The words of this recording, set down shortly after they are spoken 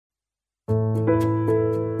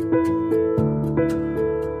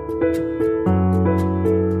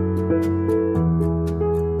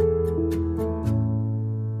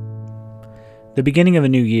The beginning of a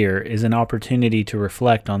new year is an opportunity to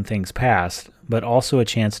reflect on things past, but also a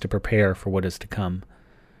chance to prepare for what is to come.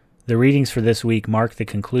 The readings for this week mark the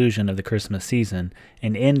conclusion of the Christmas season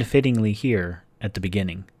and end fittingly here at the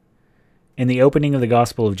beginning. In the opening of the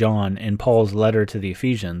Gospel of John and Paul's letter to the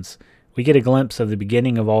Ephesians, we get a glimpse of the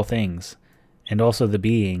beginning of all things, and also the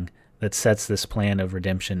being that sets this plan of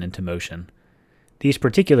redemption into motion. These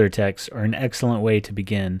particular texts are an excellent way to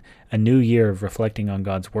begin a new year of reflecting on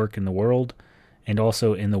God's work in the world, and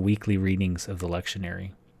also in the weekly readings of the lectionary.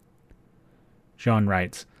 John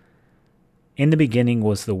writes, "In the beginning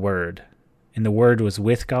was the Word, and the Word was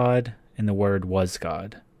with God, and the Word was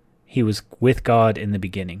God. He was with God in the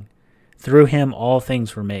beginning. Through him all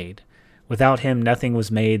things were made. Without him nothing was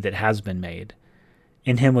made that has been made.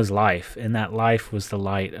 In him was life, and that life was the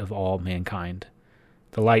light of all mankind.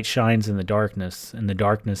 The light shines in the darkness, and the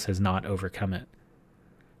darkness has not overcome it.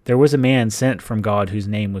 There was a man sent from God whose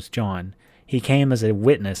name was John. He came as a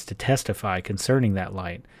witness to testify concerning that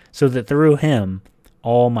light, so that through him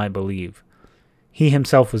all might believe. He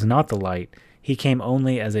himself was not the light. He came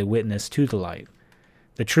only as a witness to the light.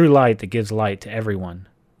 The true light that gives light to everyone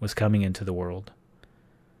was coming into the world.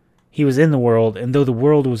 He was in the world, and though the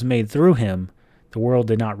world was made through him, the world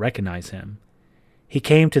did not recognize him. He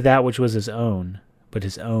came to that which was his own, but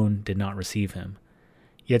his own did not receive him.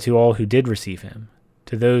 Yet to all who did receive him,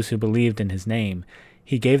 to those who believed in his name,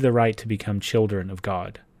 he gave the right to become children of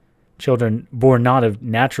God, children born not of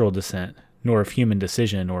natural descent, nor of human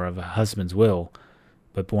decision or of a husband's will,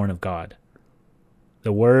 but born of God.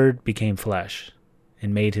 The Word became flesh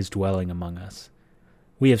and made his dwelling among us.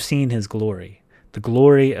 We have seen his glory, the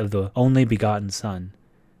glory of the only begotten Son,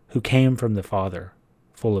 who came from the Father,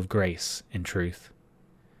 full of grace and truth."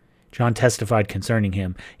 John testified concerning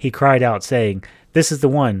him. He cried out, saying, "This is the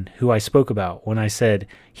one who I spoke about when I said,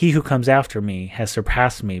 'He who comes after me has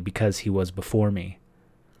surpassed me because he was before me.'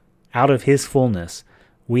 Out of his fullness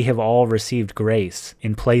we have all received grace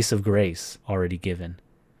in place of grace already given.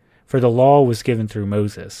 For the law was given through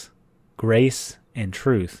Moses. Grace and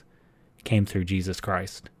truth came through Jesus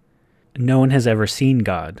Christ. No one has ever seen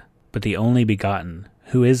God, but the only begotten,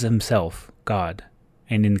 who is himself God,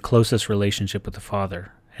 and in closest relationship with the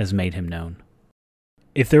Father, has made him known."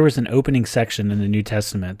 If there was an opening section in the New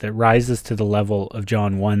Testament that rises to the level of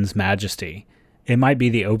John 1's majesty, it might be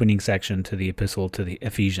the opening section to the Epistle to the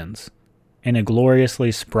Ephesians. In a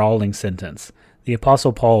gloriously sprawling sentence, the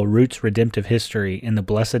Apostle Paul roots redemptive history in the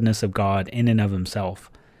blessedness of God in and of himself.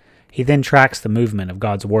 He then tracks the movement of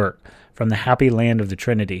God's work from the happy land of the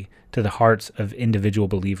Trinity to the hearts of individual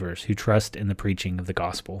believers who trust in the preaching of the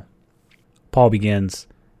gospel. Paul begins,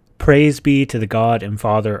 "Praise be to the God and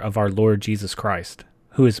Father of our Lord Jesus Christ,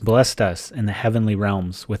 who has blessed us in the heavenly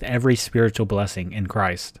realms with every spiritual blessing in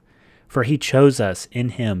Christ. For he chose us in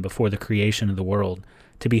him before the creation of the world,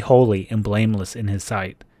 to be holy and blameless in his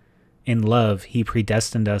sight. In love he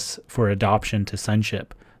predestined us for adoption to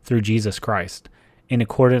sonship through Jesus Christ, in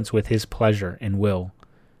accordance with his pleasure and will,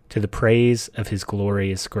 to the praise of his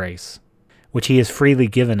glorious grace, which he has freely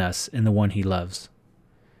given us in the one he loves.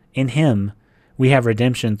 In him we have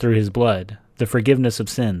redemption through his blood, the forgiveness of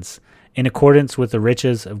sins, in accordance with the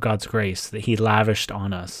riches of God's grace that he lavished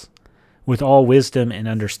on us. With all wisdom and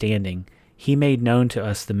understanding, he made known to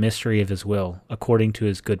us the mystery of his will, according to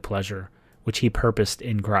his good pleasure, which he purposed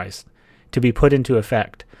in Christ, to be put into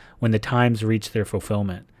effect when the times reach their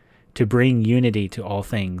fulfillment, to bring unity to all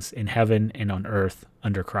things in heaven and on earth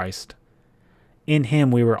under Christ. In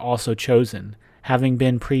him we were also chosen, having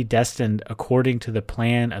been predestined according to the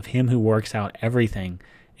plan of him who works out everything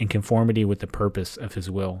in conformity with the purpose of his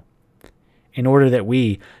will, in order that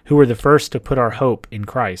we, who were the first to put our hope in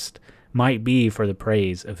Christ, might be for the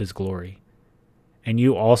praise of his glory. And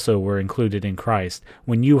you also were included in Christ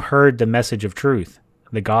when you heard the message of truth,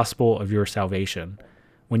 the gospel of your salvation.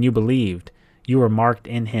 When you believed, you were marked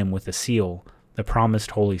in him with a seal, the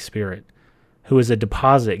promised Holy Spirit, who is a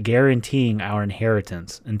deposit guaranteeing our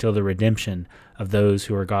inheritance until the redemption of those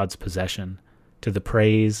who are God's possession, to the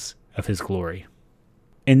praise of his glory."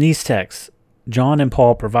 In these texts, John and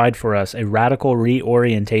Paul provide for us a radical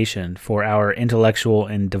reorientation for our intellectual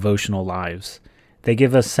and devotional lives. They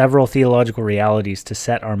give us several theological realities to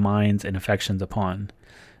set our minds and affections upon.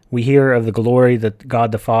 We hear of the glory that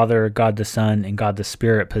God the Father, God the Son, and God the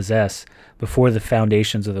Spirit possess before the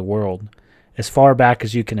foundations of the world. As far back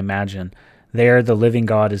as you can imagine, there the living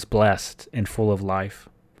God is blessed and full of life.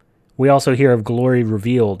 We also hear of glory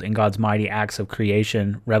revealed in God's mighty acts of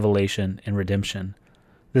creation, revelation, and redemption.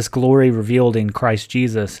 This glory revealed in Christ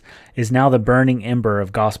Jesus is now the burning ember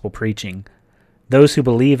of gospel preaching. Those who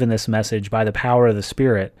believe in this message by the power of the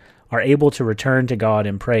Spirit are able to return to God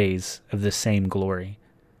in praise of this same glory.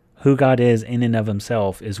 Who God is in and of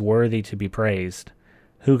himself is worthy to be praised.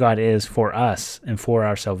 Who God is for us and for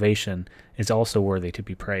our salvation is also worthy to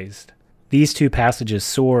be praised. These two passages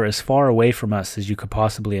soar as far away from us as you could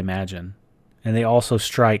possibly imagine, and they also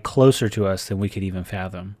strike closer to us than we could even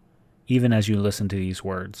fathom, even as you listen to these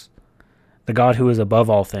words. The God who is above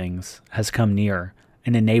all things has come near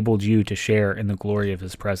and enabled you to share in the glory of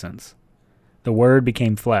his presence. The Word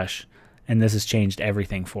became flesh, and this has changed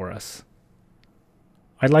everything for us.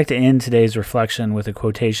 I'd like to end today's reflection with a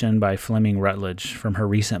quotation by Fleming Rutledge from her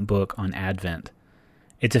recent book on Advent.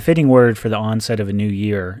 It's a fitting word for the onset of a new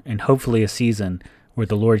year, and hopefully a season where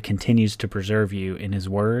the Lord continues to preserve you in his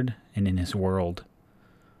word and in his world.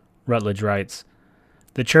 Rutledge writes,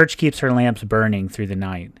 "The church keeps her lamps burning through the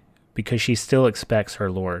night because she still expects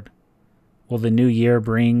her Lord. Will the new year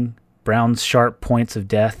bring brown sharp points of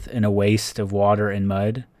death in a waste of water and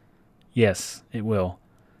mud? Yes, it will.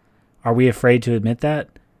 Are we afraid to admit that?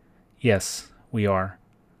 Yes, we are.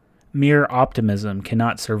 Mere optimism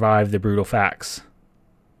cannot survive the brutal facts.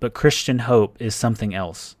 But Christian hope is something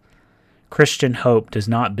else. Christian hope does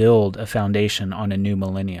not build a foundation on a new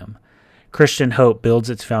millennium. Christian hope builds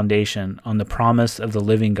its foundation on the promise of the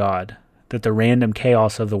living God, that the random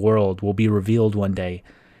chaos of the world will be revealed one day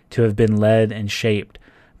to have been led and shaped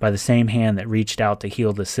by the same hand that reached out to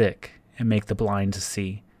heal the sick and make the blind to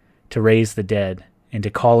see, to raise the dead, and to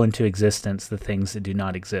call into existence the things that do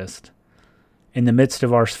not exist. In the midst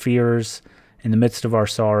of our fears, in the midst of our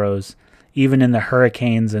sorrows, even in the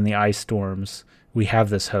hurricanes and the ice storms, we have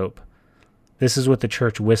this hope. This is what the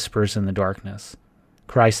church whispers in the darkness.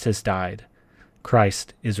 Christ has died.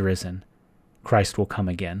 Christ is risen. Christ will come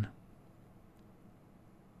again."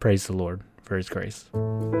 Praise the Lord for his grace.